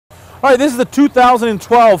All right, this is the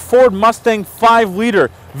 2012 Ford Mustang 5-liter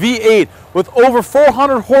V8 with over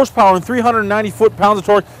 400 horsepower and 390 foot-pounds of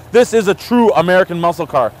torque. This is a true American muscle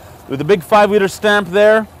car. With the big 5-liter stamp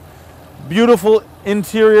there, beautiful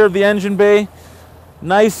interior of the engine bay,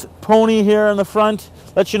 nice pony here in the front,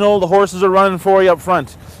 lets you know the horses are running for you up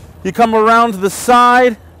front. You come around to the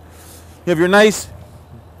side, you have your nice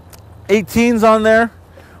 18s on there,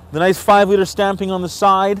 the nice 5-liter stamping on the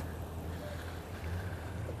side.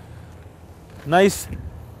 Nice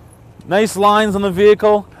lines on the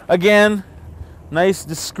vehicle. Again, nice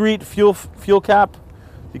discreet fuel cap.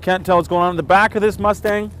 You can't tell what's going on in the back of this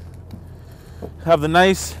Mustang. Have the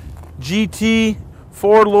nice GT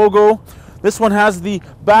Ford logo. This one has the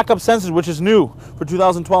backup sensors, which is new for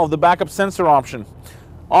 2012, the backup sensor option.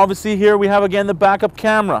 Obviously here we have again the backup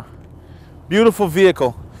camera. Beautiful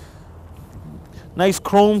vehicle. Nice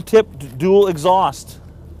chrome tipped dual exhaust.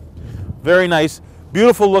 Very nice.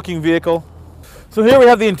 Beautiful looking vehicle. So here we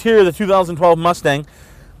have the interior of the 2012 Mustang.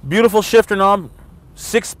 Beautiful shifter knob,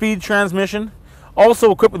 6-speed transmission,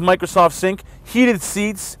 also equipped with Microsoft Sync, heated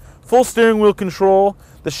seats, full steering wheel control,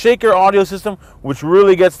 the shaker audio system, which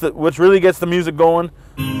really gets the music going.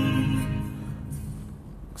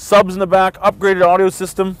 Subs in the back, upgraded audio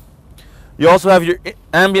system. You also have your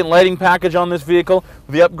ambient lighting package on this vehicle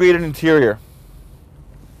with the upgraded interior.